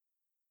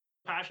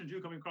passion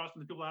too coming across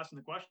from the people asking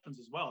the questions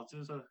as well.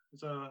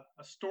 It's a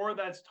store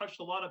that's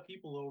touched a lot of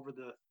people over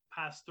the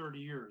past 30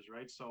 years,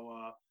 right? So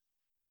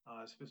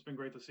it's been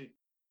great to see.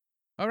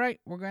 All right,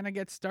 we're going to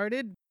get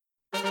started.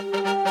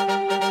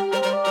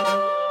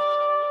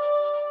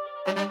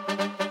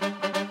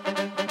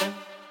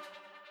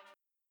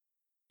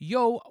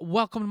 Yo,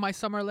 welcome to my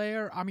summer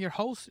lair. I'm your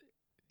host,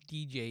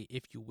 DJ,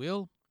 if you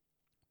will,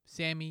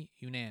 Sammy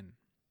Yunan.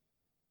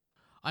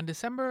 On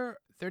December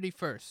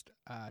 31st,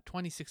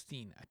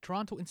 2016, a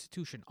Toronto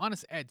institution,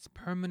 Honest Ed's,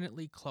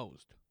 permanently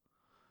closed.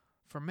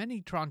 For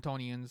many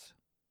Torontonians,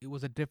 it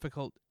was a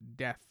difficult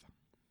death.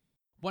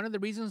 One of the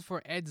reasons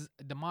for Ed's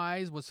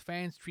demise was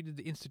fans treated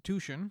the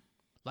institution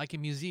like a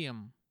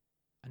museum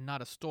and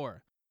not a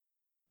store.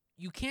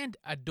 You can't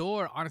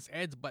adore Honest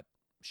Ed's but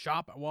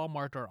shop at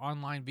Walmart or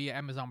online via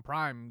Amazon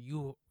Prime.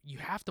 You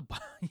have to buy,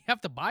 you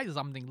have to buy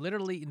something,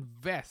 literally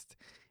invest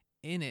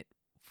in it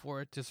for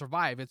it to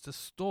survive. It's a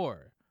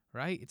store,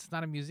 right? It's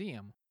not a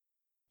museum.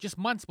 Just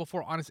months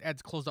before Honest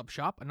Ed's closed up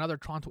shop, another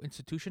Toronto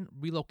institution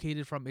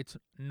relocated from its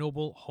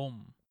noble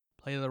home.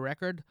 Play the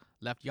Record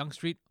left Yonge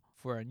Street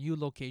for a new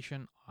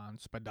location on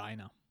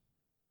Spadina.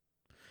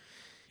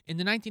 In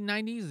the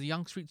 1990s, the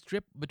Yonge Street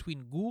strip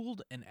between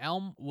Gould and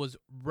Elm was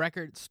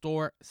Record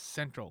Store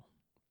Central.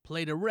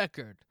 Play the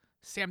Record,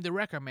 Sam the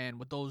Record Man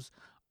with those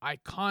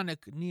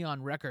iconic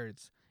neon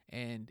records,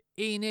 and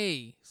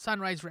A&A,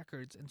 Sunrise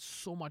Records, and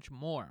so much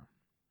more.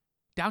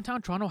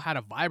 Downtown Toronto had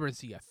a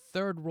vibrancy, a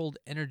third world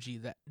energy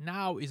that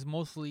now is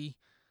mostly,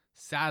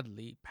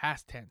 sadly,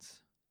 past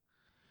tense.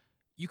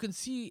 You can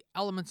see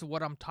elements of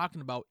what I'm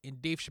talking about in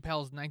Dave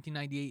Chappelle's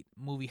 1998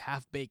 movie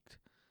Half Baked,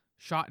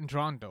 shot in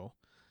Toronto.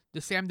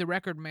 The Sam the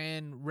Record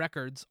Man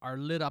records are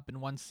lit up in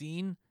one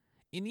scene.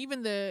 And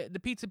even the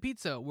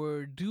pizza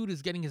where dude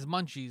is getting his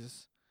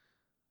munchies,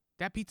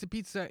 that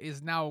pizza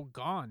is now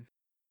gone.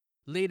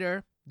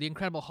 Later, The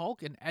Incredible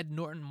Hulk, an Ed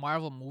Norton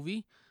Marvel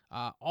movie,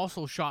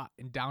 also shot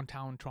in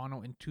downtown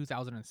Toronto in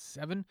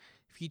 2007,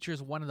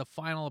 features one of the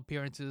final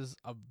appearances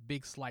of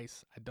Big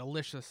Slice, a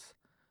delicious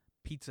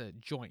pizza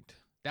joint.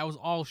 That was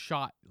all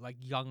shot like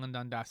Yonge and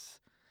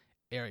Dundas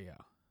area.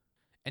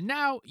 And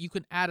now you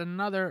can add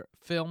another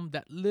film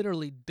that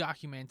literally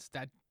documents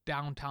that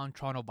downtown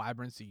Toronto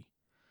vibrancy.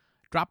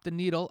 Drop the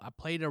Needle, a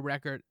Play the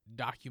Record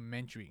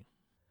documentary.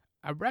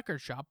 A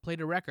record shop, Play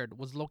the Record,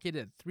 was located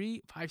at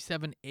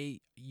 357A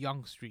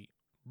Yonge Street,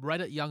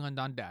 right at Yonge and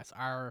Dundas,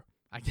 our,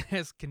 I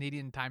guess,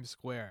 Canadian Times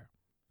Square.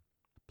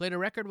 Play the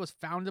Record was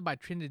founded by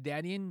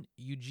Trinidadian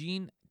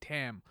Eugene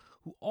Tam,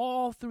 who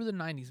all through the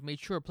 90s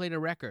made sure Play the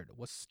Record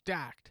was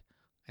stacked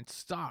and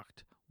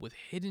stocked with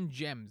hidden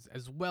gems,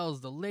 as well as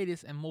the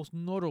latest and most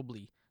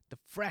notably, the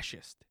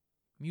freshest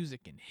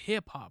music in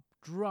hip-hop,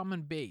 drum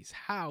and bass,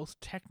 house,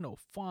 techno,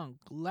 funk,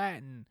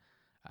 Latin,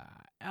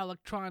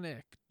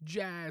 electronic,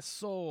 jazz,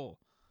 soul,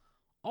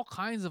 all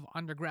kinds of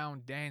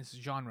underground dance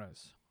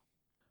genres.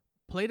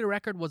 Play the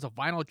Record was a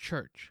vinyl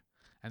church,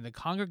 and the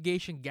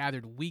congregation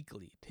gathered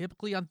weekly,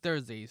 typically on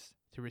Thursdays,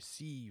 to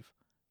receive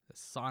the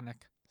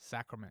sonic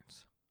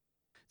sacraments.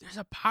 There's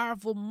a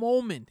powerful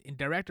moment in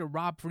director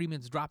Rob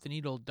Freeman's Drop the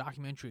Needle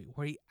documentary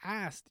where he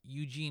asked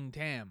Eugene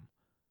Tam,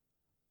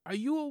 "Are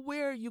you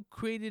aware you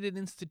created an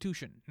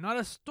institution? Not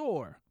a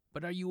store,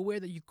 but are you aware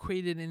that you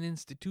created an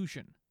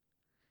institution?"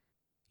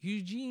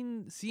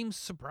 Eugene seems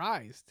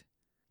surprised.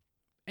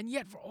 And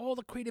yet, for all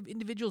the creative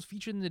individuals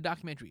featured in the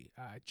documentary,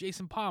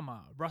 Jason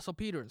Palma, Russell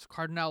Peters,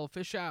 Cardinal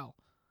Official,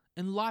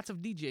 and lots of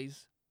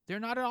DJs,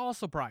 they're not at all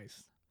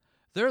surprised.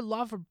 Their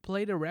love for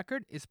Play the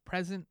Record is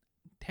present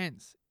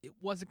tense. It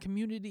was a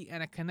community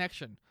and a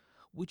connection,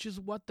 which is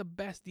what the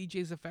best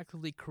DJs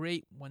effectively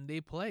create when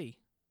they play.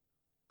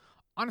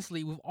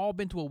 Honestly, we've all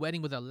been to a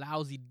wedding with a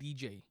lousy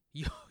DJ.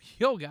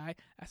 Yo, guy,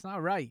 that's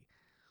not right.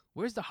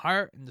 Where's the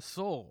heart and the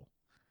soul?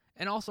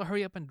 And also,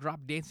 hurry up and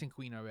drop Dancing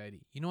Queen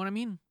already. You know what I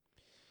mean?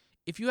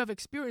 If you have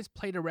experienced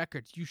Play the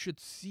Records, you should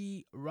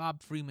see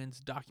Rob Freeman's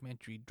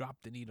documentary, Drop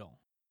the Needle.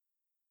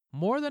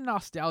 More than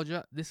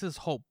nostalgia, this is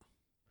hope.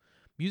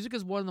 Music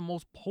is one of the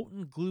most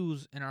potent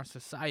glues in our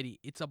society.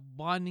 It's a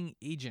bonding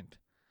agent.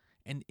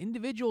 And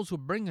individuals who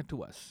bring it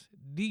to us,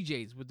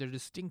 DJs with their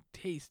distinct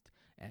taste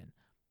and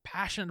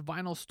passionate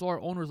vinyl store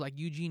owners like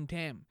Eugene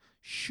Tam,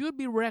 should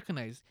be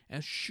recognized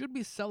and should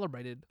be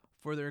celebrated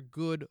for their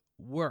good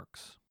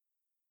works.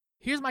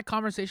 Here's my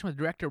conversation with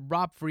director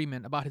Rob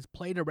Freeman about his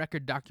Play the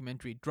Record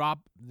documentary,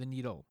 Drop the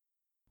Needle.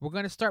 We're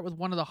going to start with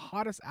one of the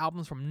hottest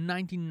albums from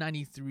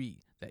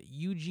 1993 that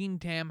Eugene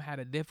Tam had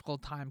a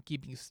difficult time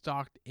keeping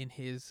stocked in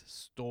his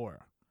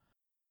store.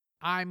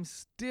 I'm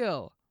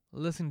still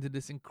listening to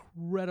this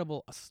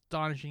incredible,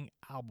 astonishing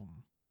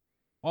album.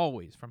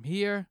 Always from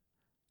here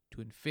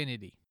to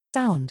infinity.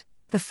 Sound,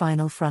 the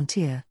final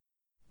frontier.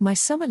 My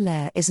Summer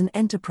Lair is an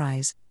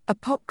enterprise, a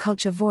pop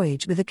culture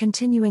voyage with a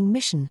continuing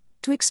mission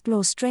to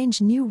explore strange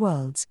new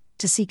worlds,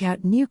 to seek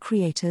out new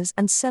creators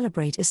and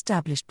celebrate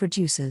established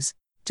producers,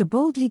 to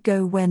boldly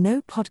go where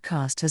no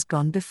podcast has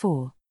gone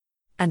before.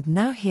 And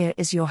now here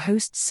is your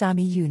host,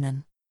 Sammy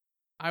Yunan.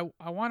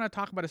 I want to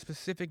talk about a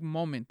specific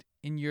moment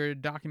in your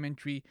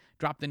documentary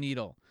Drop the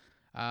Needle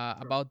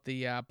about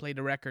the Play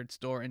the Record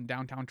store in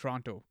downtown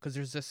Toronto, because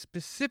there's a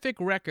specific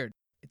record.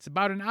 It's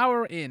about an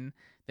hour in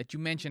that you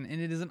mentioned,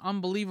 and it is an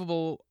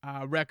unbelievable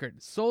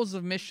record. Souls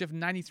of Mischief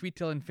 93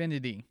 Till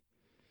Infinity.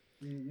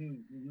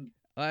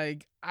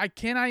 Like, I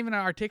cannot even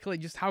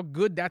articulate just how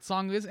good that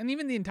song is, and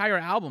even the entire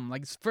album.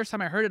 Like, it's the first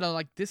time I heard it, I was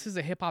like, this is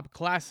a hip-hop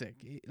classic.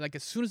 Like,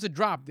 as soon as it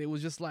dropped, it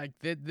was just like,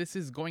 this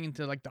is going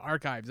into, like, the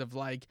archives of,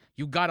 like,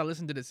 you gotta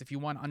listen to this if you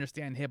want to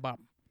understand hip-hop.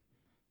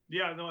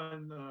 Yeah, no,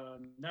 and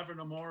Never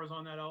No More is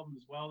on that album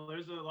as well.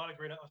 There's a lot of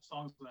great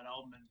songs on that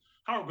album, and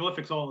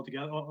Hieroglyphics all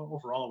together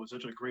overall was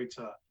such a great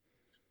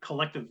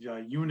collective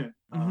unit.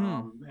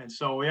 And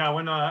so, yeah,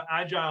 when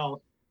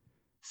Agile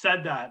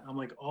said that, I'm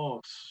like,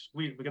 oh,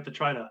 sweet, we get to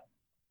try to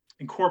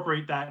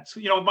incorporate that. So,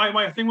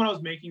 my thing when I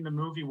was making the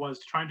movie was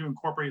trying to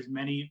incorporate as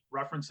many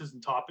references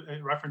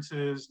and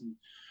references and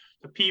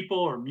the people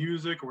or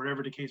music or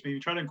whatever the case may be,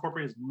 try to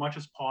incorporate as much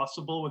as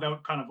possible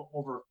without kind of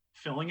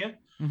overfilling it.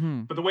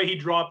 But the way he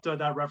dropped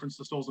that reference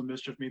to Souls of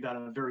Mischief made that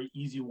a very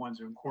easy one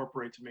to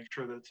incorporate, to make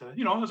sure that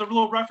as a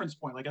little reference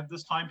point, like at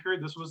this time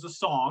period, this was the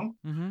song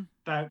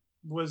that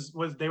was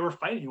they were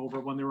fighting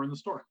over when they were in the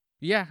store.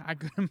 Yeah, I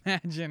could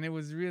imagine.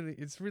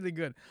 It's really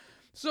good.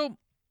 So,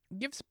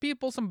 give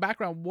people some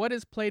background. What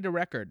is Play the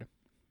Record?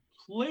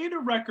 Play the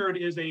Record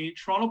is a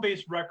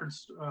Toronto-based record.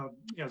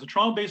 It's a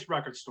Toronto-based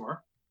record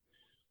store.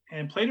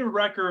 And Play the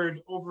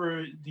Record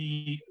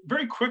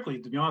very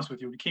quickly, to be honest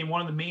with you, became one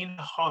of the main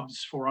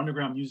hubs for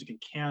underground music in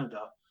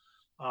Canada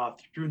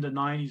through the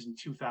 90s and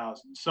 2000s.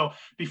 So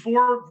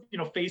before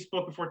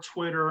Facebook, before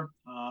Twitter,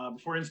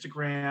 before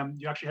Instagram,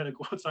 you actually had to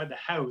go outside the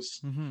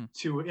house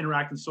to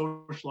interact and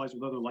socialize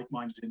with other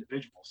like-minded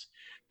individuals.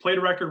 Play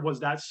the Record was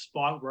that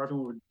spot where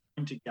everyone would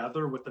come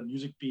together, with the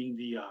music being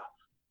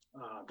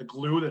the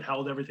glue that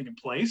held everything in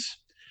place.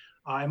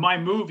 In my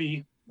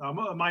movie,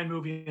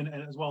 and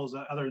as well as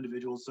other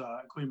individuals,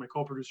 including my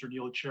co-producer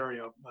Neil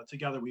Cherria,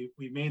 together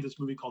we made this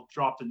movie called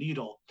Drop the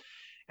Needle.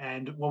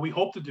 And what we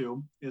hope to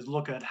do is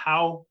look at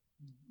how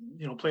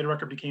Play the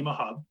Record became a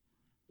hub,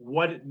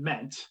 what it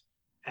meant,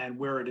 and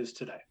where it is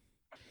today.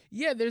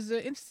 Yeah, there's an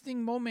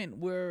interesting moment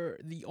where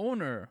the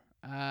owner,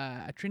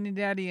 a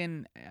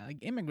Trinidadian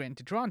immigrant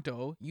to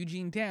Toronto,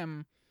 Eugene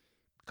Tam,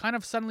 kind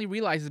of suddenly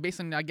realizes, based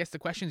on, I guess, the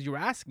questions you were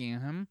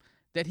asking him,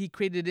 that he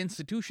created an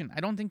institution.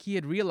 I don't think he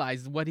had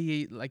realized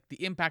the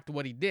impact of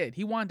what he did.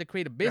 He wanted to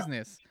create a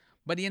business,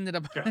 but he ended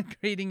up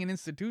creating an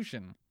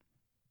institution.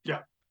 Yeah.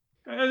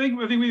 I think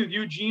with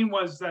Eugene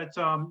was that,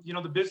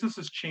 the business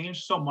has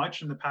changed so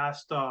much in the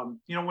past.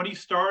 When he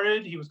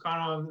started, he was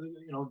kind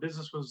of,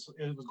 business was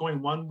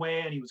going one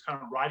way, and he was kind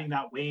of riding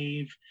that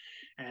wave,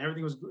 and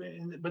everything was,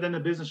 but then the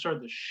business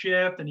started to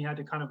shift, and he had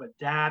to kind of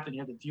adapt, and he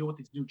had to deal with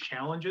these new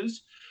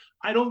challenges.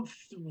 I don't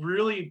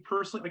really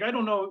personally, I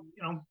don't know,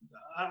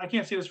 I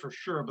can't say this for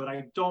sure, but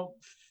I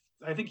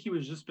think he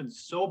was just been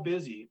so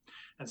busy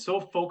and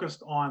so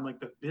focused on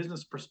the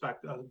business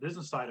perspective, the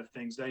business side of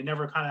things, that he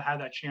never kind of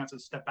had that chance to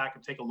step back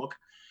and take a look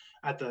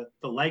at the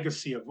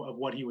legacy of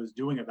what he was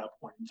doing at that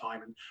point in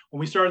time. And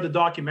when we started the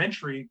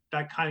documentary,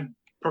 that kind of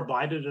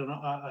provided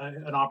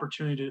an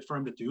opportunity for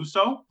him to do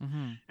so.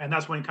 And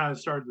that's when he kind of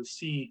started to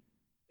see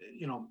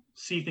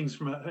things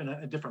from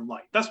a different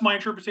light. That's my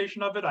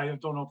interpretation of it. I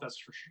don't know if that's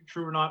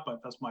true or not,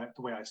 but that's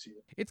the way I see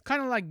it. It's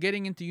kind of like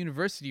getting into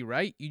university,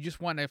 right? You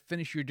just want to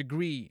finish your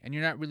degree, and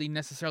you're not really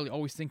necessarily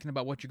always thinking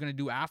about what you're going to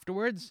do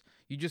afterwards.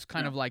 You just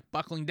kind of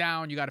buckling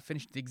down. You got to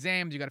finish the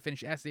exams. You got to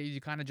finish essays.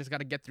 You kind of just got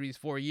to get through these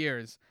 4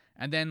 years,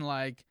 and then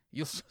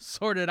you'll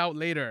sort it out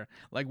later,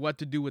 what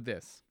to do with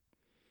this.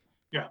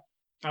 Yeah,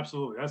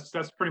 absolutely.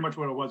 That's pretty much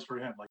what it was for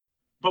him.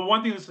 But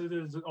one thing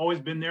that's always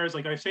been there is,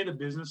 I say, the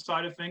business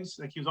side of things.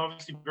 He was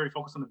obviously very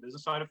focused on the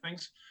business side of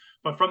things.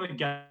 But from the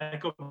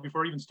get-go,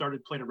 before he even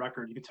started Play the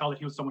Record, you could tell that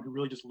he was someone who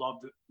really just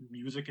loved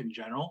music in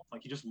general.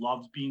 He just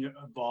loved being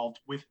involved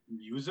with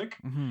music.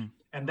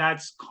 And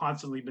that's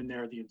constantly been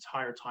there the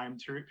entire time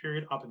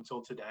period up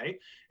until today,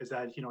 is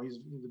that,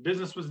 the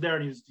business was there,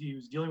 and he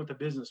was dealing with the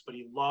business, but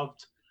he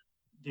loved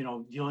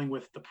dealing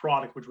with the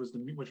product, which was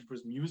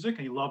music,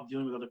 and he loved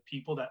dealing with other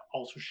people that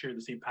also shared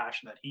the same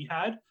passion that he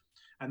had.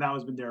 And that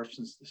has been there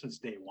since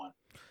day one.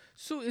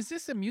 So is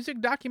this a music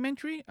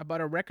documentary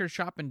about a record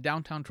shop in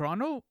downtown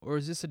Toronto, or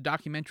is this a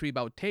documentary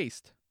about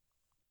taste?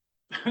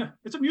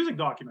 It's a music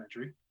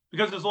documentary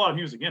because there's a lot of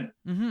music in it,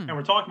 and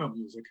we're talking about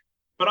music.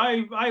 But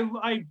I,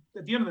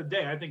 at the end of the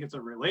day, I think it's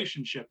a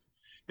relationship.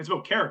 It's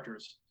about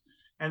characters,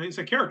 and it's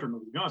a character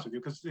movie, to be honest with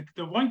you, because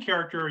the one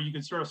character you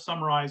can sort of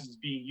summarize as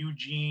being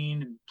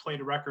Eugene and Play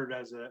the Record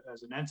as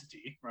an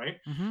entity, right?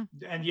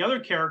 And the other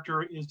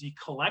character is the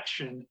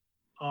collection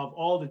of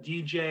all the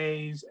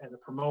DJs and the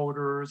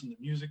promoters and the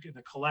music and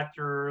the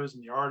collectors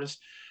and the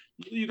artists.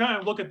 You kind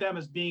of look at them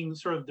as being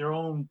sort of their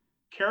own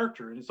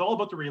character. And it's all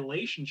about the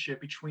relationship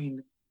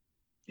between,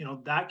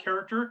 that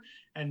character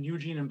and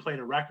Eugene and Play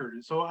the Record.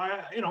 And so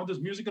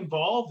there's music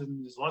involved,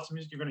 and there's lots of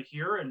music you're going to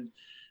hear and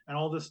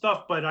all this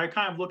stuff. But I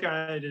kind of look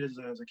at it as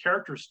a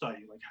character study.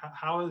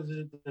 How is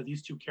it that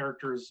these two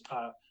characters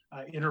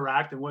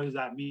interact, and what does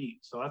that mean?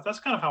 So that's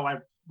kind of how I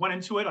went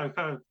into it. I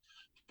kind of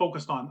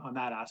focused on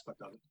that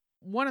aspect of it.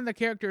 One of the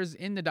characters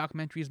in the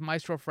documentary is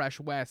Maestro Fresh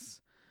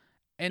Wes.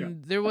 And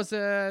Yeah. there was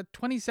a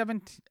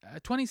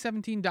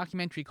 2017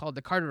 documentary called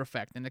The Carter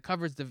Effect, and it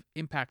covers the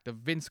impact of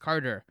Vince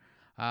Carter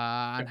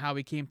on how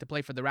he came to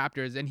play for the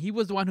Raptors. And he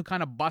was the one who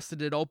kind of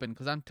busted it open,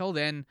 because until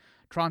then,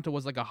 Toronto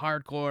was like a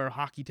hardcore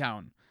hockey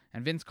town.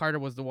 And Vince Carter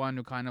was the one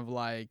who kind of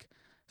like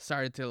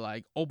started to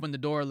like open the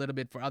door a little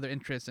bit for other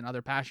interests and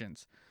other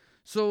passions.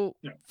 So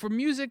for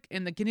music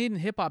and the Canadian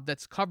hip hop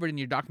that's covered in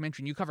your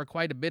documentary, and you cover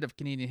quite a bit of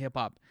Canadian hip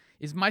hop,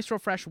 is Maestro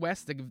Fresh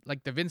Wes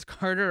like the Vince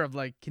Carter of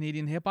like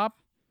Canadian hip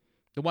hop?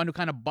 The one who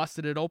kind of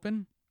busted it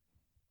open?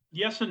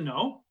 Yes and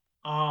no.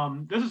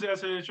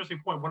 That's an interesting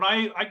point. When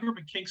I grew up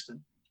in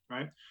Kingston,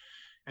 right?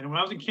 And when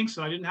I was in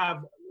Kingston, I didn't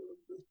have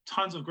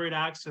tons of great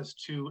access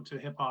to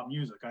hip hop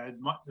music. There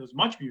was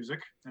much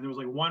music, and there was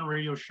like one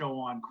radio show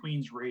on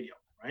Queen's Radio,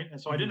 right?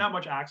 And so I didn't have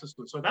much access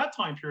to it. So at that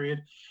time period,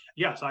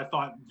 yes, I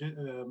thought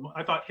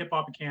hip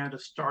hop in Canada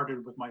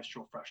started with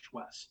Maestro Fresh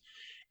Wes,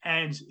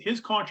 and his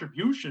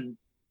contribution,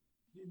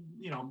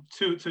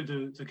 to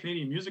the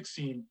Canadian music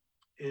scene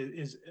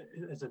is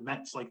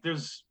immense. Like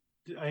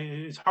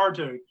it's hard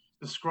to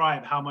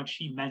describe how much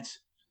he meant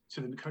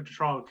to the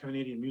Toronto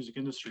Canadian music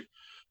industry.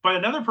 But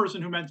another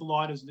person who meant a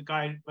lot is the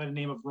guy by the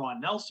name of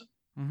Ron Nelson.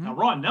 Now,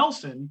 Ron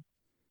Nelson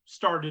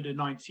started in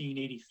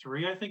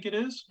 1983, I think it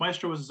is.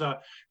 Maestro was,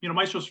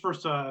 Maestro's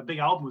first big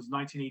album was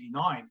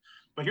 1989.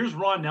 But here's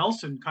Ron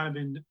Nelson kind of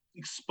been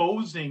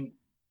exposing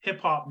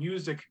hip hop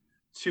music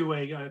to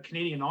a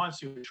Canadian audience,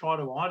 to a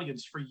Toronto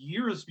audience for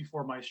years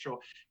before Maestro.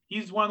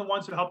 He's one of the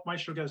ones that helped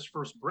Maestro get his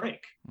first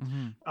break.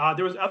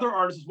 There was other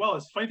artists as well.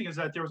 The funny thing is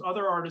that there was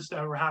other artists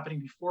that were happening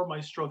before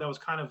Maestro that was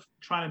kind of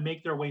trying to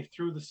make their way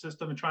through the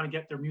system and trying to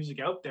get their music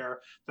out there,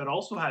 that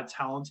also had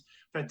talent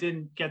that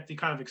didn't get the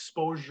kind of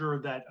exposure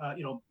that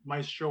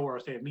Maestro or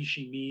say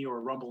Mishi Me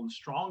or Rumble and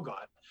Strong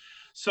got.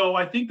 So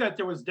I think that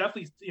there was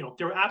definitely,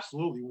 there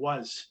absolutely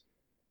was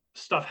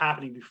stuff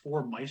happening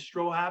before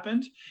Maestro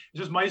happened. It's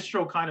just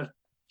Maestro kind of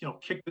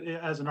kicked it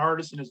as an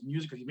artist and his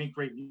music, because he made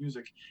great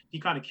music. He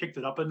kind of kicked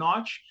it up a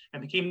notch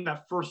and became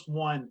that first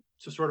one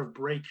to sort of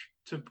break,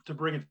 to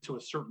bring it to a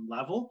certain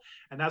level.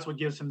 And that's what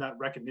gives him that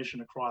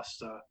recognition across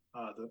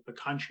the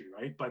country,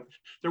 right? But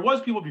there was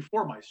people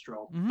before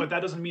Maestro, but that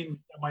doesn't mean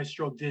that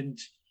Maestro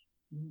didn't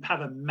have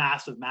a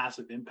massive,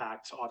 massive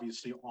impact,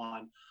 obviously,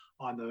 on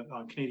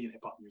Canadian hip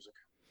hop music.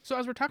 So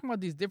as we're talking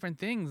about these different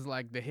things,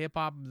 like the hip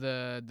hop,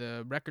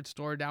 the record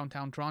store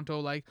downtown Toronto,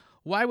 like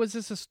why was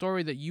this a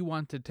story that you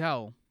want to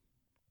tell?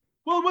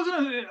 Well,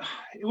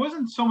 it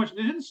wasn't so much. It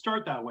didn't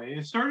start that way.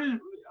 It started.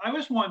 I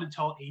just wanted to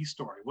tell a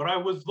story. What I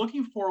was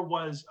looking for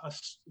was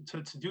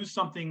to do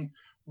something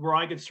where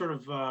I could sort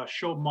of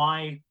show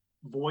my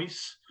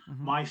voice,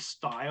 my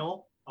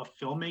style of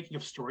filmmaking,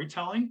 of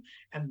storytelling,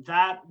 and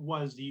that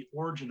was the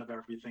origin of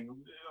everything.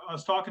 I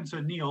was talking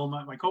to Neil,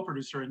 my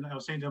co-producer, and I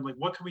was saying to him, like,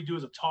 what can we do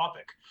as a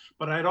topic?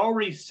 But I had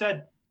already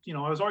said,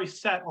 I was already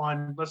set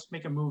on, let's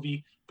make a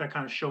movie that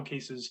kind of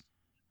showcases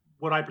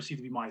what I perceive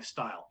to be my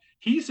style.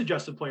 He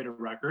suggested Play to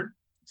Record.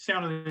 It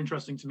sounded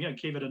interesting to me. I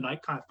gave it a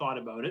night, kind of thought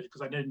about it,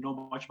 because I didn't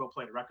know much about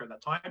Play to Record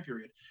at that time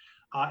period.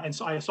 And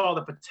so I saw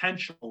the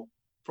potential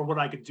for what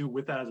I could do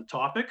with that as a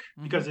topic,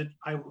 because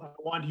I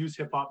wanted to use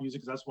hip hop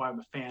music, because that's why I'm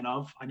a fan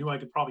of. I knew I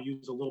could probably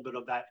use a little bit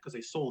of that, because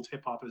they sold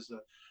hip hop as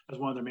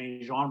one of their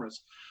main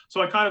genres.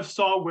 So I kind of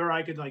saw where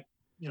I could, like,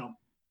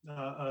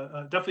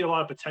 definitely a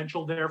lot of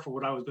potential there for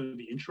what I was going to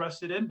be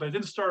interested in. But it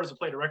didn't start as a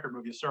Play to Record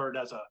movie. It started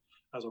as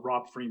a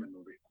Rob Freeman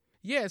movie.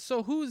 Yeah.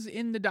 So who's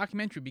in the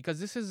documentary? Because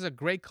this is a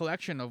great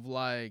collection of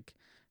like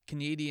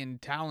Canadian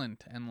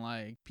talent and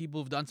like people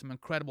who've done some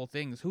incredible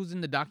things. Who's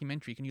in the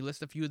documentary? Can you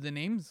list a few of the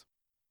names?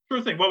 Sure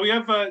thing. Well, we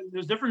have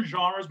there's different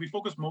genres. We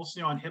focus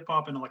mostly on hip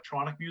hop and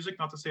electronic music.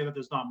 Not to say that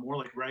there's not more,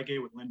 like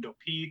reggae with Lindo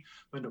P.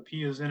 Lindo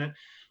P is in it.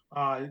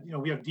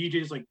 We have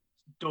DJs like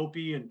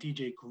Dopey and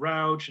DJ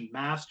Grouch and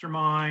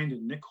Mastermind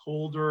and Nick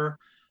Holder,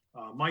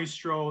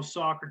 Maestro,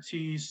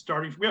 Socrates.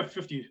 We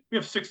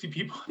have 60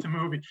 people in the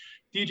movie.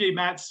 DJ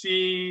Matt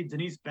C,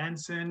 Denise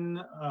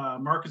Benson,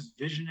 Marcus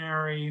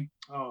Visionary.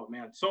 Oh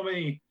man, so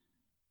many.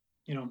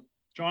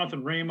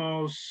 Jonathan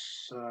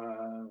Ramos.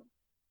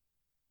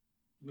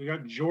 We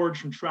got George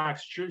from Trax.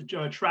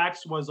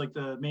 Trax was like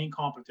the main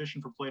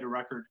competition for Play to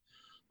Record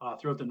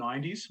throughout the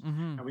 90s.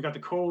 And we got the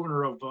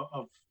co-owner of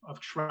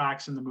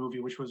Trax in the movie,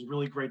 which was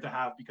really great to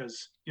have,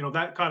 because,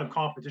 that kind of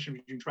competition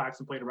between Trax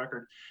and Play to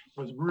Record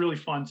was really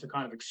fun to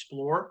kind of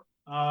explore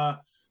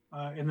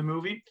in the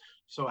movie.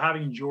 So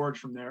having George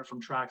from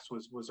Trax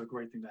was a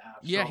great thing to have.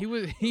 Yeah,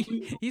 so,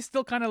 he's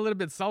still kind of a little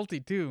bit salty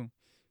too.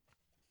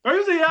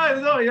 I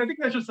think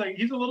that's just like,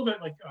 he's a little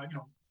bit like,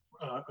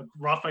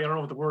 rough. I don't know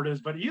what the word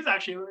is, but he's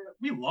actually,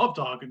 we love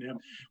talking to him.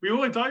 We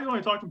only talked to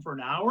him for an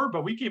hour,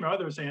 but we came out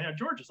there saying, yeah,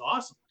 George is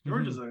awesome.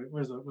 George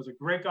was a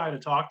great guy to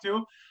talk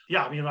to.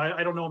 Yeah, I mean,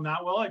 I don't know him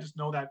that well. I just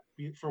know that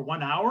for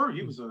 1 hour,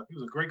 he was a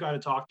great guy to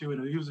talk to,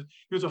 and he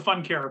was a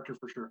fun character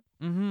for sure.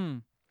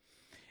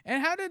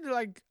 And how did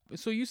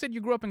so you said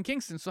you grew up in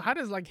Kingston, so how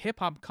does hip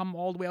hop come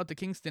all the way out to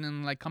Kingston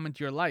and come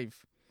into your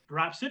life?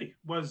 Rap City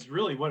was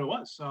really what it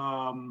was.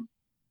 I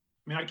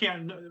mean, I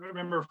can't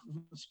remember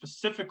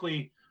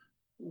specifically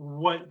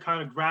what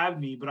kind of grabbed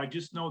me, but I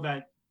just know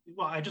that.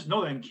 Well, I just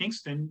know that in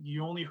Kingston,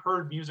 you only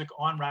heard music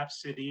on Rap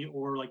City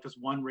or this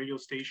one radio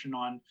station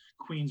on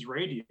Queens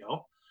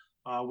Radio,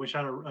 which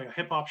had a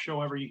hip hop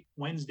show every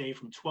Wednesday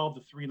from 12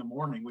 to 3 in the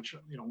morning. Which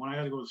when I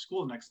had to go to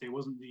school the next day,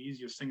 wasn't the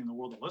easiest thing in the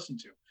world to listen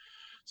to.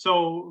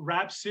 So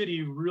Rap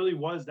City really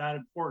was that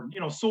important.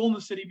 Soul in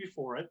the City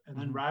before it, and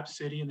then Rap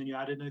City, and then you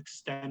added an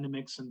extended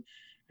mix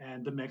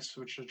and the mix,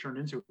 which it turned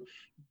into.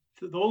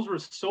 Those were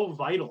so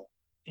vital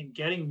in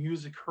getting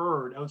music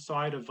heard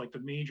outside of the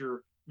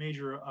major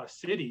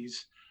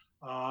cities,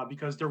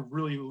 because there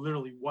really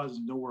literally was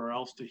nowhere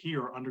else to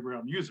hear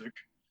underground music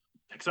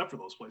except for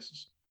those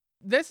places.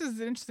 This is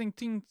an interesting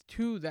thing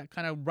too that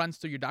kind of runs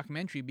through your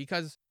documentary,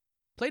 because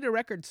Play the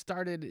Record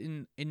started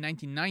in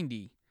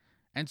 1990.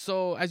 And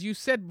so, as you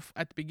said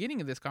at the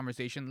beginning of this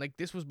conversation,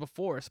 this was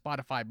before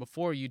Spotify,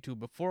 before YouTube,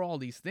 before all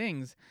these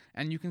things.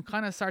 And you can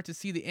kind of start to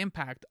see the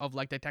impact of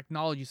the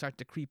technology start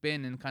to creep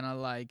in and kind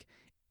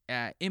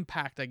of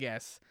impact, I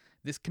guess,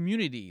 this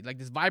community.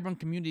 This vibrant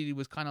community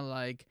was kind of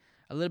a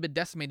little bit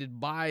decimated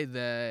by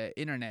the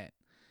internet.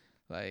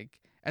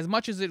 As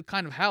much as it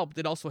kind of helped,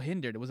 it also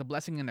hindered. It was a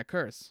blessing and a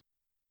curse.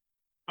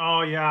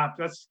 Oh yeah,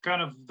 that's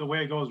kind of the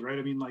way it goes, right?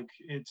 I mean,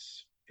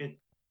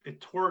 it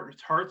tore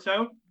its hearts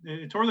out.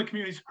 It tore the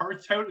community's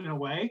hearts out in a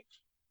way,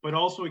 but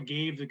also it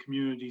gave the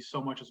community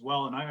so much as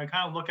well. And I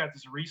kind of look at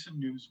this recent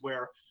news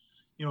where,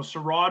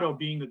 Serato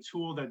being the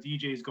tool that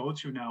DJs go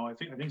to now. I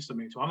think it's the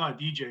main tool. I'm not a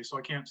DJ, so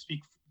I can't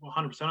speak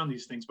 100% on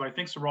these things, but I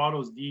think Serato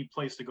is the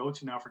place to go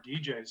to now for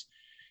DJs.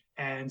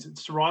 And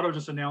Serato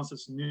just announced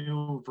this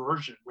new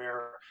version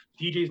where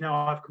DJs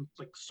now have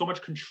so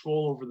much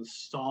control over the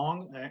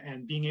song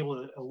and being able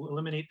to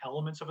eliminate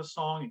elements of a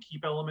song and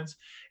keep elements,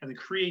 and the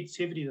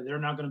creativity that they're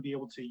now going to be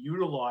able to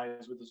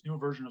utilize with this new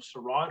version of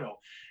Serato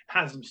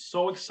has them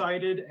so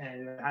excited,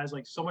 and it has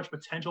so much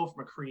potential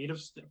from a creative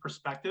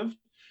perspective.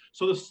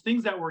 So those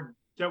things that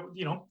they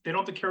don't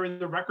have to carry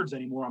the records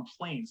anymore on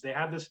planes. They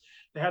have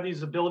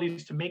these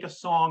abilities to make a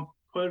song,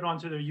 put it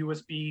onto their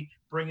USB,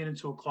 bring it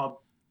into a club,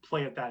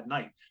 play it that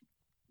night.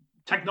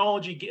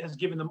 Technology has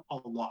given them a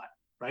lot,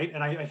 right?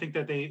 And I think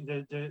that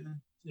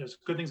there's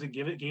good things that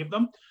gave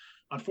them.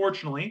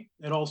 Unfortunately,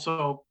 it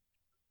also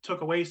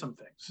took away some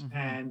things. Mm-hmm.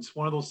 And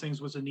one of those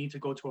things was the need to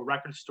go to a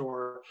record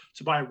store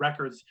to buy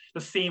records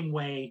the same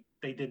way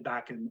they did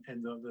back in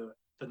the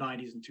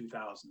 90s and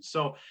 2000s.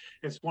 So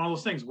it's one of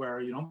those things where,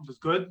 it was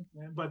good,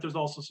 but there's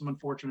also some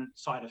unfortunate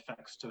side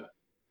effects to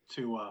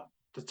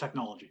the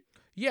technology.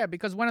 Yeah,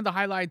 because one of the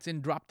highlights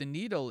in Drop the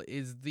Needle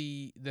is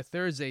the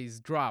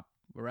Thursdays drop,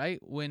 right?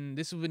 When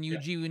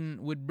Eugene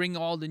would bring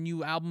all the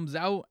new albums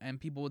out, and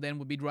people then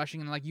would be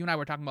rushing. And you and I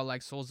were talking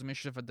about Souls of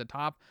Mischief at the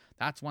top.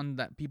 That's one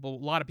that a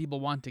lot of people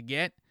want to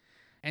get.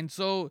 And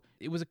so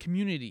it was a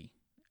community,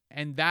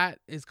 and that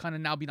is kind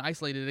of now being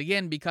isolated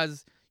again,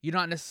 because you're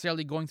not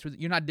necessarily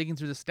you're not digging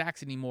through the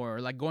stacks anymore,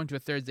 or going to a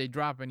Thursday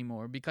drop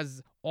anymore,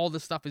 because all the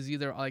stuff is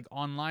either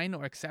online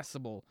or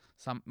accessible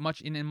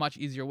in a much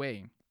easier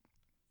way.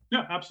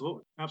 Yeah,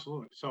 absolutely.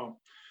 So,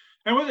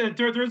 and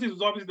Thursdays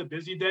was obviously the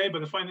busy day, but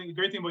the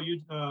great thing about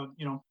you,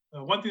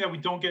 one thing that we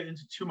don't get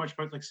into too much,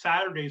 but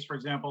Saturdays, for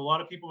example, a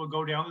lot of people would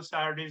go down to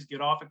Saturdays,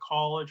 get off at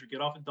college or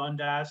get off at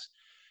Dundas,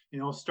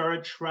 start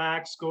at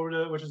Trax, go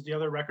to, which is the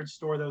other record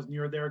store that was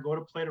near there, go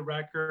to Play the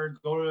Record,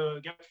 go to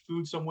get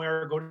food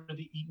somewhere, go to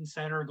the Eaton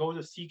Center, go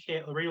to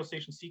the radio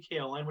station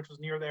CKLN, which was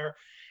near there.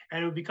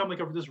 And it would become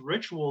this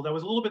ritual that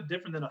was a little bit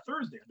different than a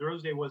Thursday.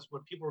 Thursday was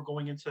when people were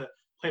going into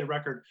Play the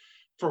Record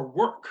for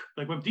work.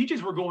 When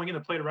DJs were going in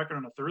to Play the Record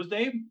on a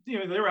Thursday,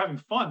 they were having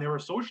fun, they were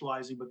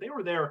socializing, but they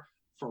were there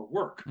for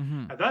work.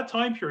 Mm-hmm. At that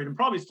time period, and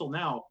probably still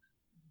now,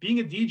 being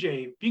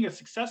a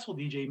successful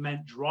DJ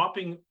meant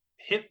dropping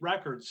hit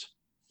records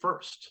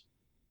first.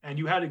 And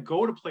you had to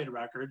go to Play the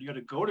Record, you had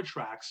to go to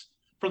Trax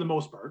for the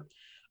most part,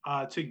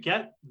 to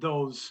get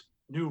those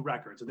new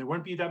records. And there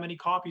wouldn't be that many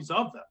copies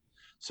of them.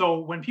 So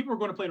when people were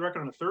going to Play the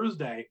Record on a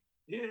Thursday,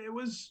 it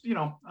was,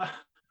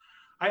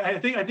 I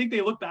think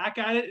they look back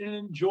at it and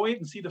enjoy it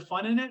and see the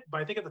fun in it.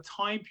 But I think at the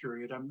time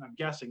period, I'm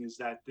guessing, is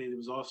that there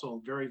was also a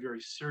very,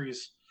 very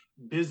serious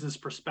business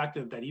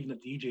perspective that even the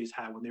DJs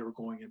had when they were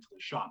going into the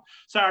shop.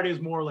 Saturday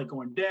is more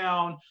going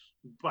down,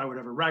 buy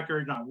whatever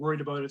record, not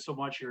worried about it so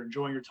much. You're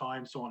enjoying your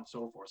time, so on and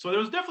so forth. So there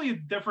was definitely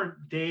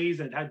different days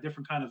that had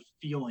different kind of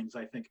feelings,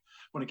 I think,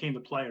 when it came to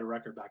Play a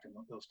Record back in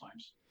those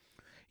times.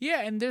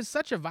 Yeah, and there's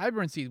such a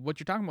vibrancy. What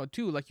you're talking about,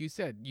 too, like you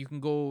said, you can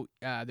go,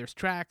 there's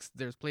Trax,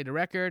 there's Play the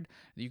Record,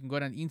 you can go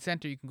to an Eaton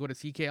Center, you can go to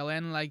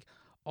CKLN.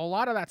 A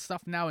lot of that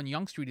stuff now in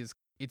Yonge Street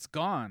it's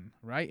gone,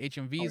 right?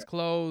 HMV is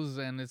closed,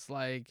 and it's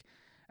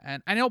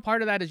and I know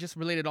part of that is just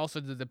related also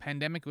to the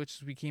pandemic,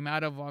 which we came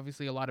out of.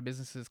 Obviously, a lot of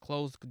businesses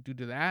closed due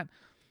to that,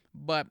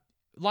 but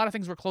a lot of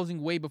things were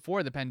closing way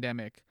before the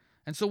pandemic.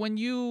 And so when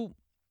you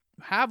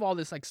have all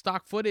this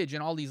stock footage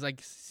and all these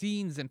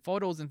scenes and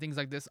photos and things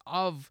like this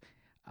of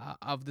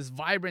of this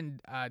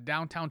vibrant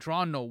downtown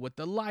Toronto with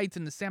the lights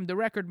and the Sam the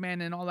Record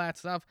Man and all that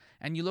stuff.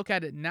 And you look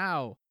at it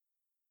now.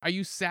 Are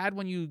you sad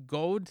when you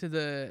go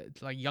to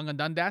like Yonge and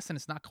Dundas and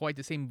it's not quite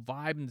the same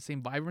vibe and the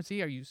same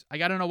vibrancy? I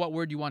don't know what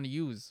word you want to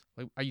use.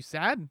 Like, are you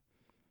sad?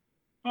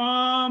 Yeah,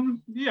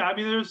 I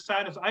mean, there's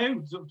sadness.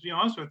 To be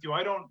honest with you,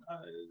 I don't.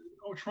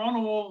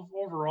 Toronto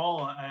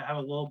overall, I have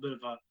a little bit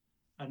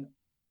of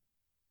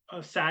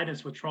a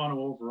sadness with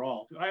Toronto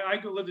overall. I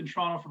lived in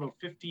Toronto for about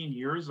 15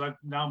 years. I've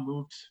now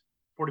moved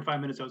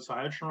 45 minutes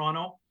outside of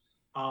Toronto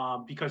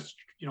because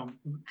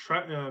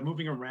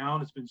moving around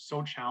has been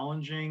so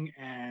challenging,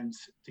 and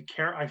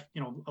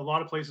a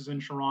lot of places in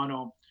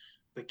Toronto,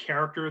 the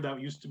character that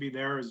used to be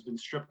there has been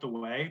stripped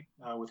away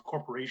with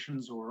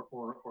corporations or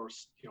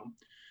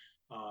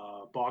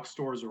box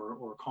stores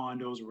or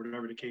condos or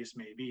whatever the case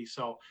may be.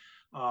 So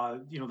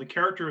the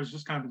character has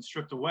just kind of been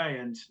stripped away,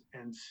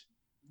 and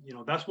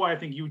that's why I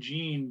think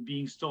Eugene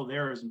being still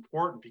there is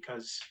important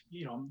because,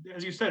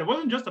 as you said, it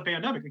wasn't just a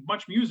pandemic. Like,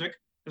 much music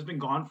has been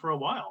gone for a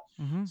while.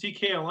 Mm-hmm.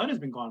 CKLN has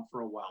been gone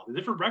for a while. The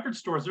different record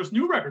stores, there's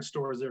new record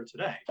stores there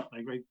today.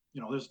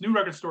 There's new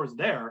record stores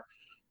there,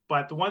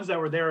 but the ones that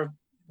were there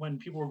when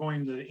people were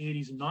going to the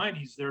 80s and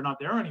 90s, they're not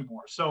there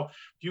anymore. So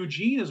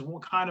Eugene has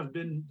kind of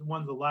been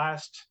one of the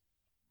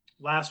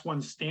last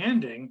ones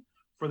standing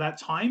for that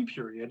time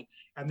period.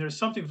 And there's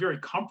something very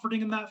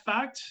comforting in that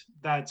fact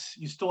that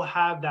you still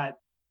have that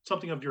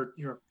something of your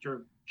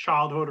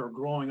childhood or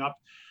growing up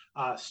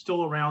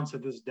still around to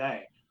this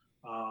day.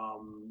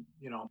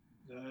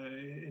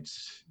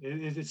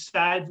 It's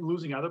sad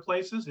losing other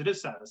places. It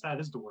is sad.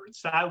 Sad is the word.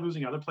 It's sad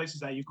losing other places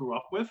that you grew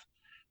up with,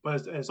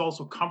 but it's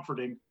also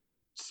comforting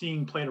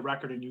seeing Play the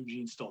Record and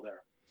Eugene still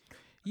there.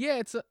 Yeah,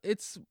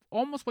 it's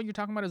almost what you're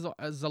talking about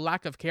as a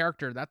lack of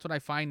character. That's what I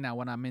find now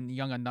when I'm in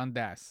Yonge and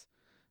Dundas.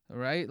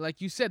 Right?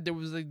 Like you said, there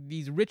was like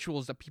these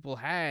rituals that people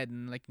had,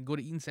 and like go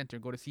to Eaton Center,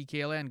 go to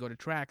CKLN, go to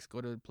Tracks,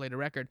 go to Play the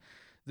Record.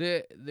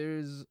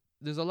 There's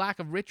a lack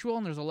of ritual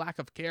and there's a lack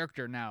of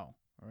character now.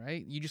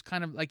 Right? You just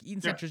kind of like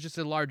Eaton Center is just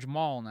a large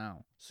mall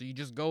now, so you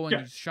just go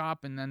and you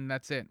shop and then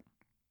that's it.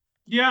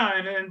 Yeah,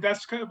 and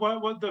that's kind of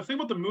what the thing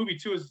about the movie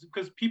too is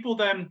because people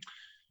then,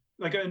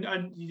 like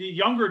the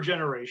younger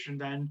generation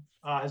then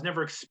has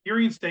never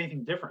experienced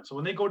anything different. So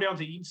when they go down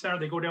to Eaton Center,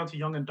 they go down to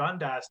Yonge and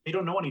Dundas, they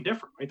don't know any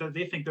different, right?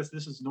 They think this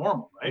is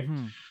normal, right?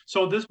 Mm-hmm.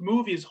 So this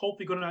movie is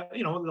hopefully going to,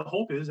 the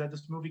hope is that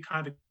this movie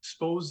kind of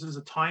exposes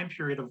a time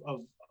period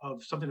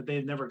of something that they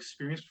had never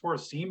experienced before or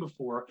seen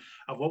before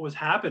of what was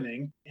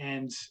happening.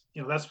 And,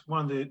 that's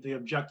one of the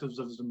objectives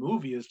of the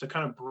movie is to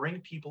kind of bring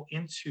people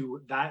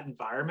into that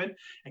environment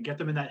and get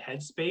them in that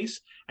headspace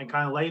and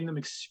kind of letting them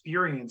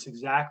experience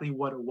exactly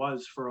what it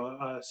was for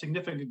a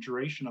significant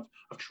duration of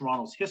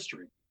Toronto's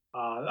history.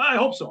 I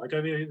hope so. Like,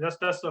 I mean, that's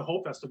the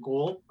hope. That's the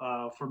goal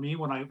for me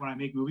when I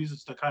make movies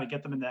is to kind of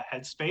get them in that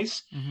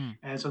headspace,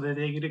 and so that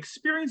they could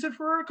experience it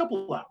for a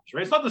couple of hours.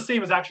 Right? It's not the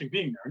same as actually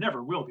being there. It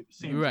never will be the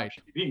same as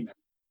actually being there.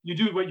 You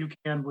do what you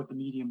can with the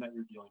medium that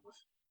you're dealing with.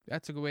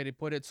 That's a good way to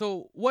put it.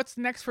 So what's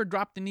next for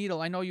Drop the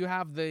Needle? I know you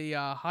have the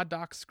Hot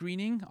Docs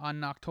screening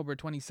on October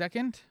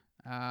 22nd.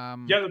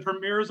 The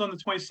premiere is on the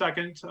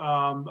 22nd,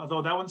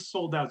 although that one's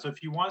sold out. So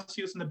if you want to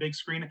see us in the big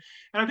screen,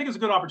 and I think it's a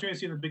good opportunity to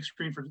see in the big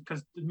screen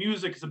because the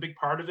music is a big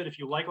part of it. If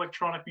you like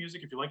electronic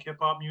music, if you like hip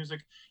hop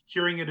music,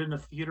 hearing it in a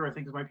theater, I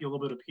think it might be a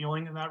little bit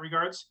appealing in that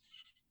regards.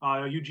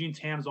 Eugene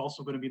Tan is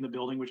also going to be in the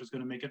building, which is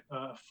going to make it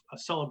a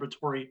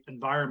celebratory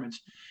environment.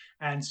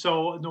 And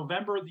so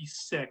November the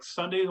 6th,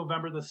 Sunday,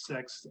 November the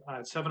 6th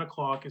at 7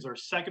 o'clock is our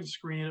second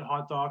screen at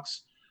Hot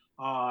Docs.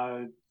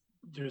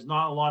 There's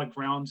not a lot of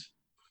ground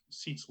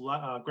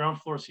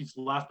floor seats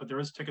left, but there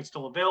is tickets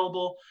still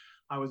available.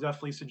 I would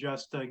definitely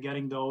suggest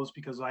getting those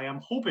because I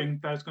am hoping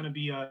that it's going to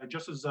be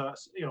just as,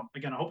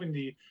 again, I'm hoping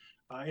the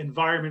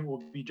environment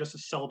will be just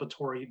as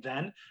celebratory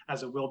then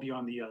as it will be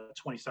on the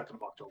 22nd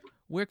of October.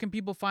 Where can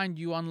people find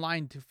you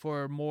online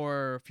for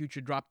more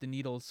future Drop the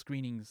Needle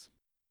screenings?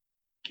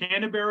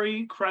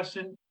 Canterbury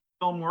Crescent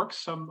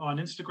Filmworks on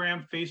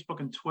Instagram,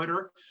 Facebook, and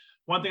Twitter.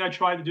 One thing I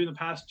tried to do in the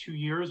past 2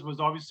 years was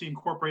obviously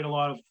incorporate a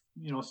lot of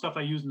stuff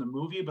I use in the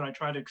movie, but I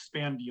try to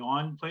expand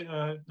beyond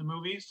the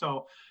movie.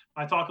 So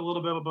I talk a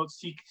little bit about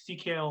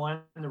CKLN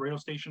and the radio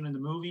station in the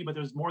movie, but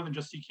there's more than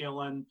just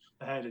CKLN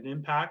that had an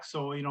impact.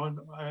 So, if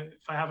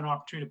I have an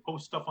opportunity to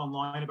post stuff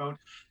online about,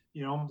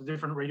 the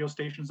different radio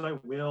stations, I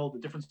will, the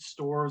different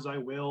stores, I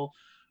will.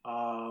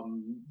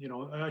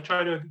 I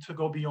try to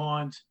go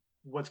beyond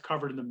what's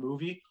covered in the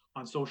movie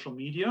on social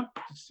media,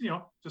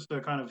 just to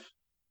kind of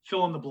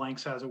fill in the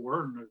blanks, as it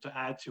were, and to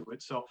add to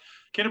it. So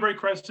Canterbury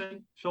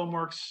Crescent,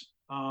 Filmworks,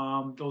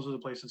 those are the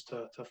places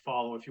to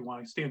follow if you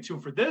want to stay in tune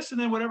for this and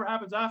then whatever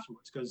happens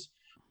afterwards. Because,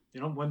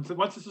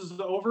 once this is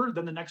over,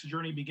 then the next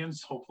journey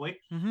begins, hopefully.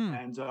 Mm-hmm.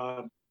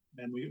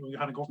 And we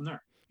got to go from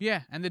there.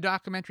 Yeah, and the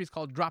documentary is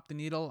called Drop the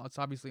Needle. It's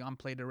obviously on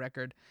Play the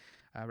Record.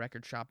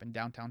 record shop in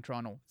downtown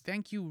Toronto.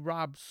 Thank you,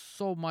 Rob,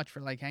 so much for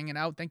like hanging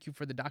out. Thank you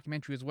for the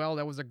documentary as well.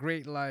 That was a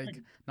great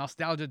like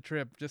nostalgia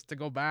trip just to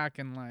go back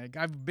and like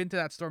I've been to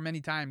that store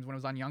many times when it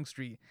was on Yonge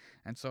Street,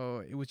 and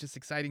so it was just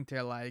exciting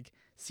to like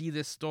see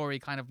this story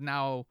kind of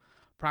now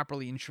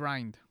properly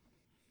enshrined.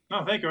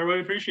 No, thank you. I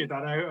really appreciate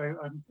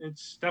that.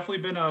 It's definitely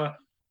been a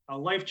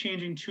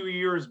life-changing 2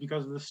 years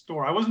because of this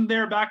store. I wasn't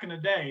there back in the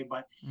day,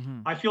 but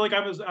I feel like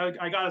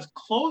I got as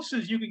close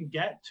as you can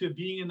get to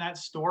being in that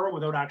store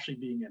without actually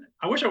being in it.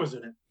 I wish I was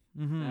in it.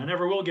 I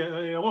never will get.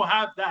 I won't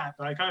have that,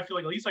 but I kind of feel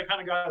like at least I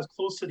kind of got as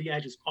close to the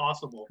edge as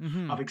possible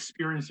of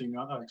experiencing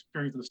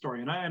the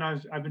story. And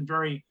I've been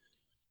very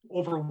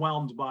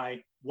overwhelmed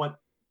by what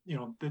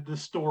the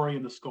story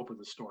and the scope of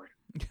the story.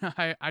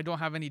 I don't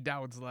have any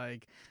doubts.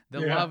 Like the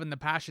love and the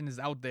passion is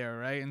out there,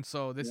 right? And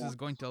so this is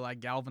going to like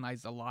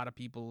galvanize a lot of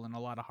people and a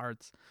lot of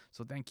hearts.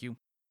 So thank you.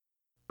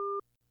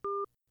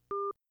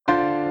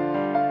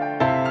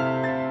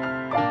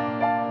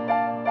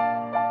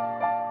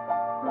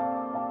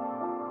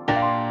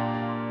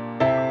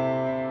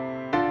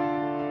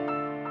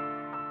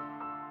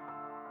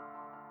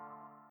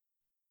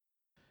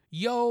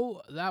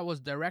 Yo, that was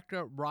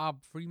director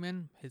Rob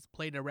Freeman. His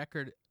Play the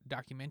Record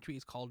documentary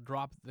is called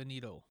Drop the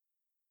Needle.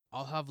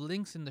 I'll have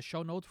links in the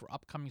show notes for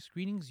upcoming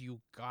screenings.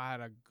 You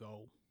gotta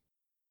go.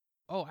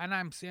 Oh, and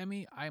I'm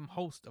Sammy. I'm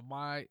host of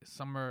My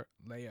Summer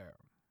Lair.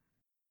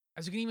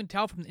 As you can even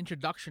tell from the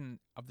introduction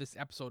of this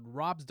episode,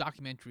 Rob's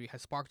documentary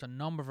has sparked a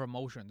number of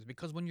emotions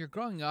because when you're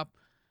growing up,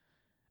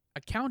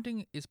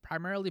 accounting is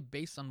primarily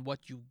based on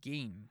what you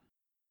gain.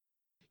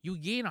 You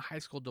gain a high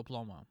school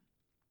diploma.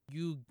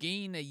 You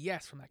gain a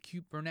yes from that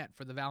cute brunette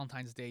for the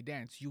Valentine's Day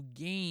dance. You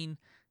gain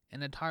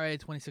an Atari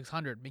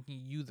 2600,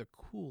 making you the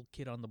cool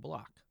kid on the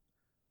block.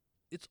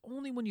 It's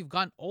only when you've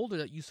gotten older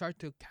that you start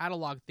to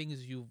catalog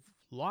things you've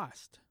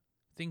lost,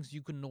 things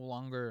you can no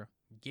longer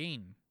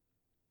gain.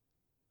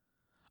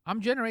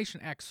 I'm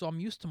Generation X, so I'm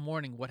used to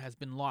mourning what has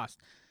been lost.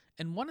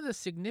 And one of the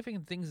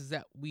significant things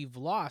that we've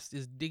lost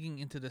is digging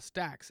into the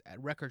stacks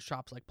at record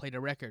shops like Play the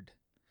Record.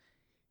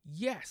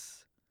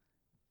 Yes,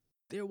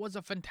 there was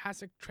a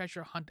fantastic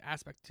treasure hunt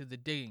aspect to the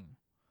digging.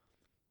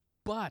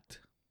 But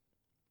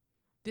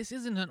this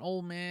isn't an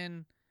old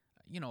man,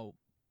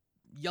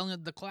 yelling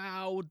at the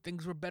cloud,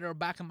 things were better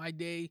back in my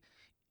day.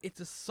 It's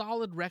a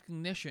solid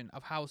recognition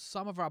of how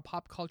some of our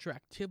pop culture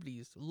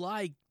activities,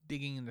 like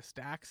digging in the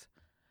stacks,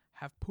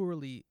 have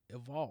poorly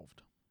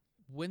evolved.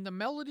 When the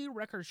Melody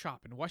Record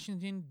Shop in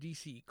Washington,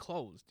 D.C.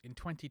 closed in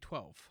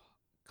 2012,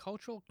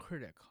 cultural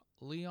critic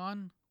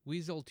Leon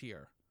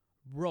Wieseltier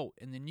wrote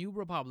in the New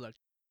Republic.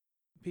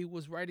 He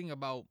was writing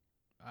about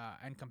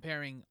and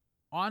comparing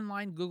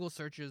online Google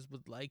searches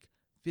with like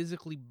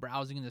physically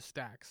browsing in the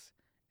stacks.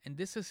 And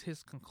this is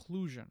his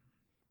conclusion.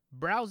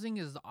 Browsing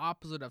is the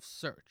opposite of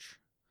search.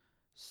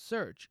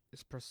 Search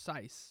is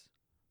precise.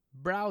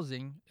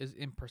 Browsing is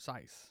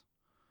imprecise.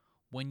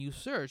 When you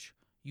search,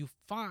 you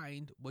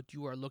find what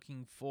you are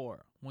looking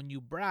for. When you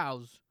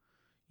browse,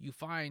 you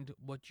find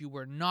what you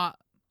were not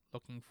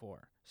looking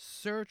for.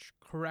 Search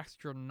corrects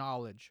your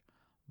knowledge.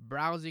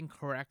 Browsing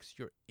corrects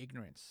your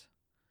ignorance.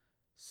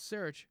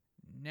 Search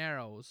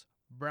narrows,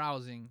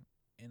 browsing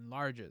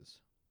enlarges.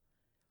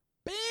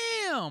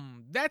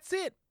 Bam! That's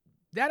it.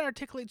 That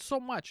articulates so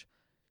much.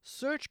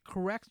 Search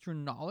corrects your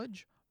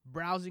knowledge,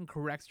 browsing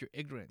corrects your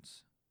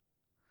ignorance.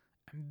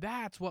 And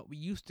that's what we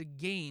used to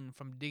gain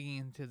from digging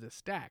into the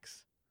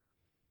stacks.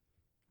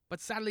 But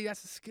sadly,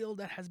 that's a skill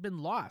that has been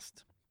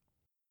lost.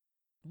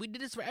 We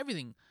did this for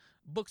everything.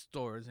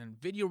 Bookstores and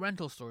video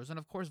rental stores and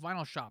of course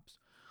vinyl shops.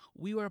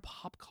 We were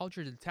pop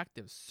culture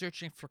detectives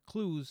searching for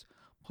clues,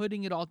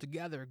 putting it all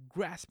together,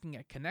 grasping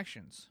at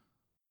connections.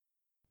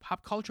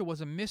 Pop culture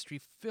was a mystery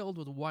filled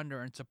with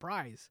wonder and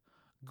surprise.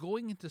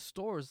 Going into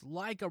stores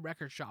like a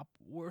record shop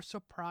were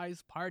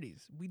surprise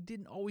parties. We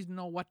didn't always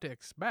know what to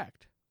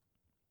expect.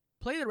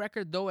 Play the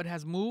Record, though it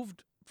has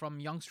moved from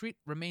Yonge Street,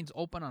 remains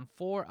open on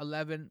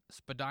 411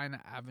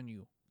 Spadina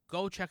Avenue.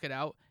 Go check it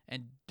out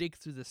and dig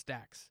through the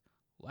stacks,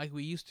 like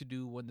we used to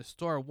do when the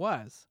store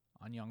was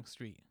on Yonge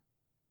Street.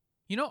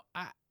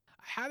 I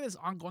had this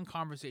ongoing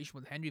conversation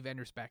with Henry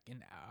Vanderspeck,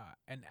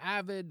 an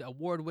avid,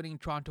 award-winning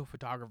Toronto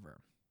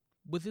photographer.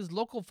 With his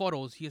local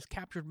photos, he has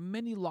captured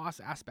many lost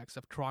aspects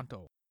of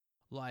Toronto,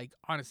 like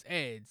Honest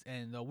Ed's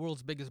and the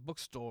world's biggest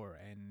bookstore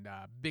and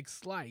Big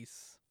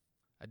Slice,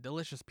 a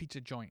delicious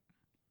pizza joint.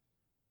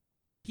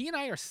 He and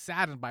I are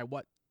saddened by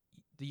what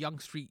the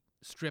Yonge Street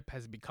strip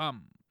has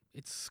become.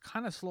 It's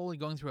kind of slowly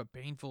going through a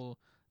painful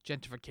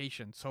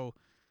gentrification, so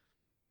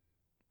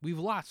we've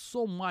lost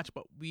so much,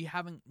 but we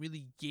haven't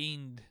really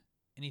gained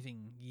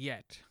anything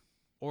yet,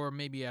 or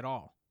maybe at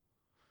all.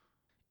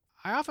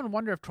 I often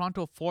wonder if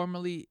Toronto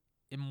formally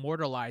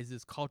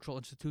immortalizes cultural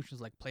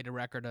institutions like Play the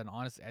Record and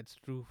Honest Ed's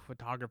through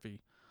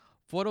photography.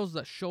 Photos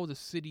that show the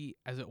city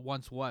as it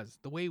once was,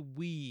 the way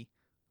we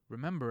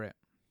remember it.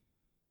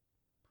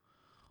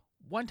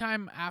 One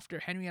time after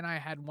Henry and I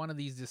had one of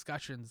these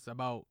discussions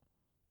about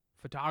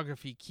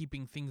photography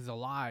keeping things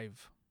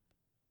alive,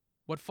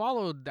 what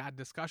followed that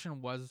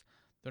discussion was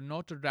the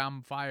Notre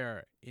Dame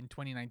fire in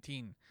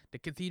 2019, the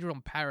cathedral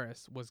in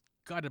Paris was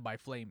gutted by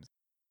flames.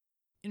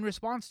 In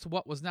response to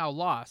what was now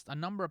lost, a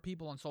number of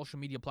people on social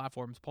media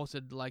platforms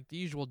posted like the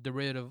usual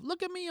derivative,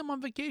 "Look at me, I'm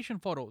on vacation"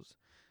 photos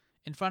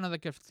in front of the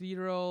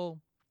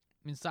cathedral,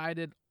 inside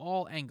it,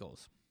 all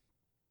angles.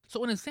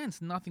 So in a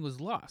sense, nothing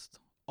was lost.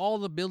 All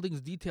the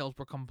building's details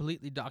were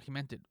completely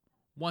documented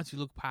once you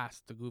look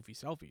past the goofy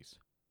selfies.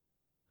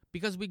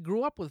 Because we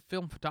grew up with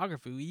film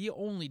photography, we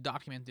only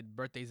documented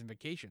birthdays and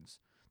vacations.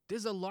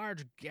 There's a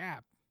large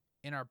gap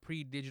in our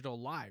pre-digital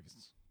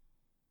lives.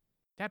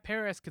 That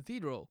Paris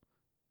cathedral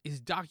is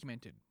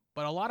documented,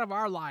 but a lot of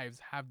our lives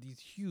have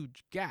these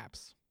huge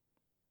gaps.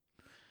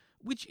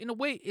 Which in a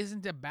way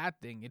isn't a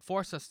bad thing. It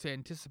forced us to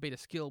anticipate a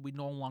skill we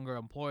no longer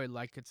employ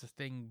like it's a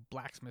thing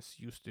blacksmiths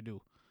used to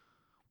do.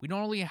 We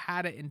not only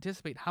had to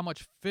anticipate how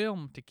much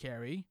film to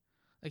carry,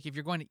 like if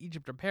you're going to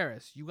Egypt or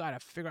Paris, you gotta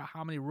figure out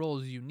how many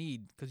rolls you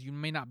need because you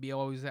may not be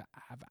always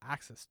have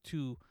access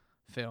to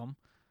film.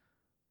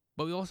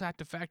 But we also have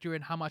to factor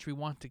in how much we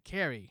want to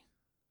carry.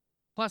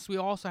 Plus, we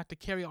also have to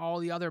carry all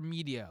the other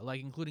media,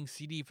 like including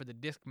CD for the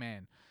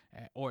Discman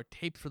or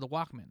tape for the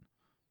Walkman.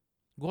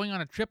 Going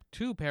on a trip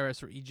to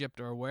Paris or Egypt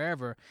or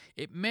wherever,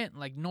 it meant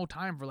like no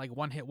time for like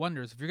one-hit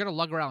wonders. If you're gonna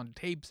lug around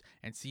tapes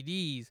and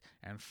CDs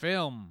and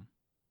film,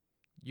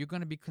 you're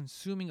gonna be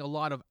consuming a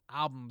lot of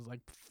albums,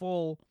 like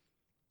full,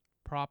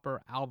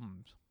 proper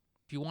albums.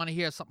 If you want to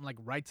hear something like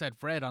Right Side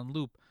Fred on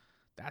loop,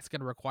 that's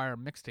gonna require a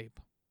mixtape.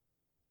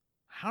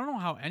 I don't know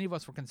how any of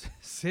us were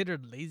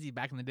considered lazy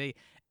back in the day.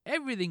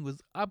 Everything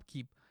was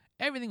upkeep.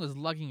 Everything was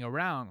lugging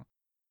around.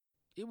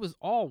 It was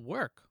all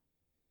work.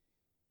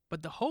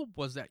 But the hope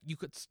was that you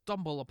could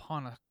stumble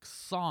upon a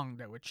song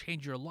that would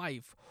change your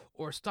life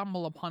or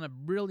stumble upon a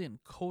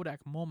brilliant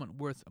Kodak moment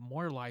worth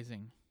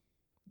immortalizing.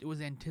 It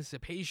was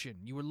anticipation.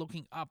 You were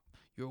looking up.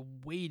 You're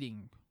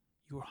waiting.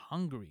 You're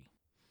hungry.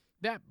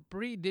 That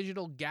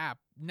pre-digital gap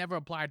never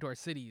applied to our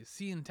cities.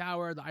 CN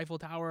Tower, the Eiffel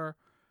Tower,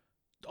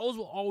 those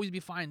will always be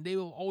fine. They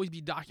will always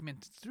be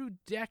documented through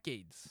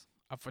decades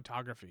of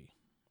photography.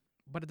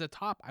 But at the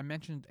top, I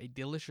mentioned a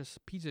delicious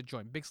pizza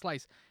joint, Big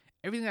Slice.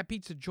 Everything that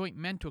pizza joint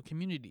meant to a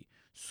community.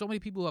 So many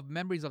people have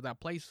memories of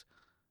that place.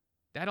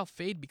 That'll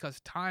fade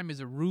because time is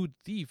a rude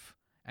thief,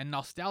 and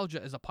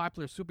nostalgia is a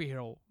popular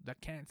superhero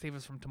that can't save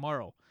us from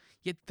tomorrow.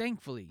 Yet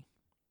thankfully,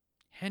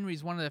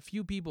 Henry's one of the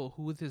few people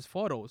who, with his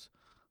photos,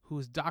 who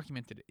has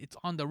documented it. It's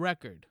on the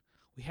record.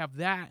 We have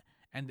that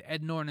and the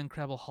Ed Norton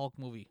Incredible Hulk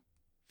movie.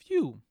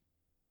 Phew.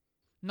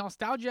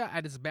 Nostalgia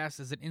at its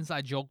best is an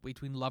inside joke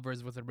between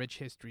lovers with a rich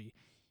history.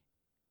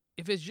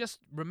 If it's just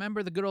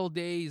remember the good old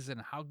days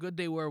and how good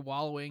they were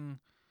wallowing,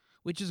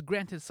 which is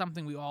granted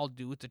something we all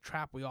do, it's a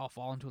trap we all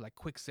fall into like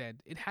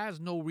quicksand, it has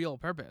no real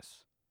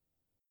purpose.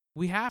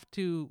 We have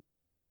to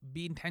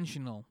be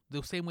intentional,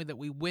 the same way that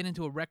we went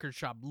into a record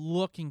shop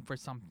looking for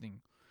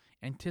something,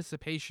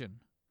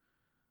 anticipation.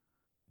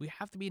 We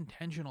have to be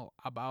intentional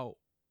about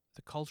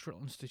the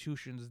cultural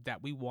institutions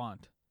that we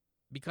want.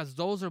 Because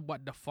those are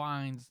what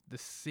defines the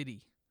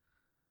city,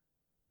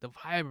 the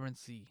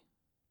vibrancy,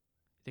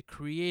 the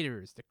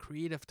creators, the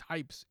creative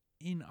types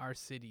in our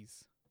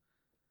cities.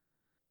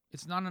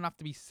 It's not enough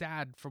to be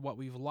sad for what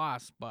we've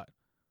lost, but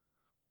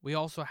we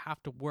also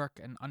have to work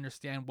and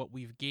understand what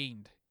we've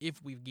gained,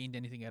 if we've gained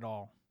anything at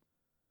all.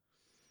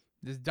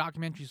 This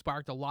documentary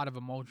sparked a lot of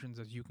emotions,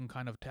 as you can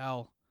kind of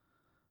tell,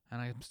 and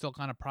I'm still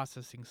kind of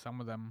processing some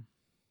of them.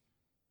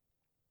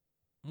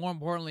 More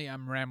importantly,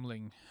 I'm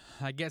rambling.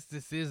 I guess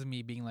this is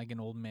me being like an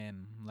old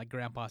man, like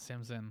Grandpa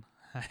Simpson.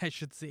 I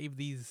should save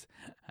these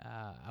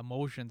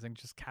emotions and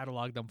just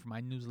catalog them for my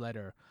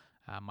newsletter,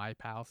 My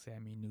Pal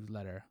Sammy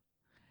newsletter.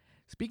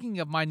 Speaking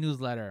of my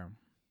newsletter,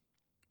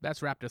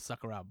 let's wrap this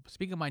sucker up.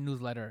 Speaking of my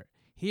newsletter,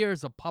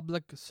 here's a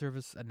public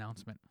service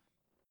announcement.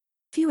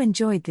 If you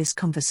enjoyed this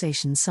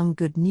conversation, some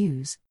good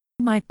news.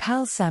 My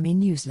Pal Sammy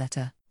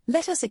newsletter.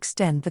 Let us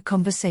extend the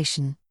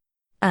conversation.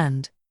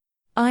 And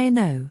I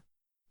know.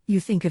 You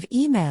think of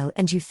email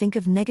and you think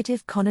of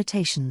negative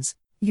connotations.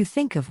 You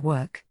think of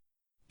work.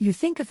 You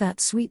think of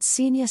that sweet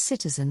senior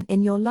citizen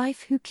in your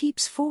life who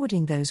keeps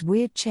forwarding those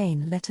weird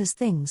chain letters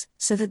things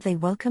so that they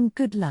welcome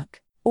good luck.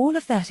 All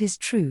of that is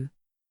true.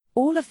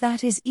 All of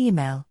that is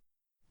email.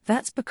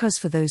 That's because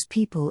for those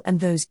people and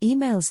those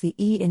emails, the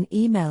E in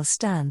email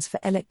stands for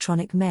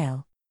electronic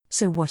mail.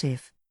 So what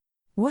if?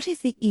 What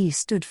if the E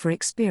stood for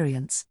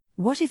experience?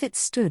 What if it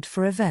stood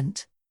for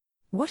event?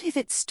 What if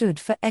it stood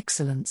for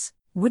excellence?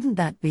 Wouldn't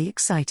that be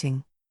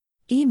exciting?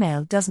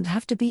 Email doesn't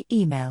have to be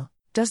email.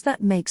 Does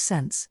that make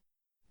sense?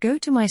 Go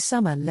to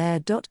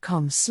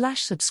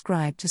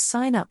mysummerlair.com/subscribe to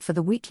sign up for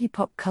the weekly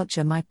pop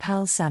culture My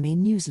Pal Sammy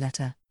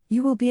newsletter.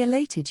 You will be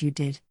elated you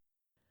did.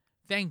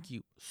 Thank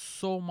you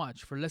so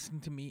much for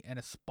listening to me in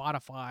a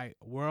Spotify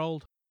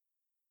world.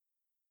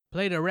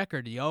 Play the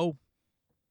record, yo.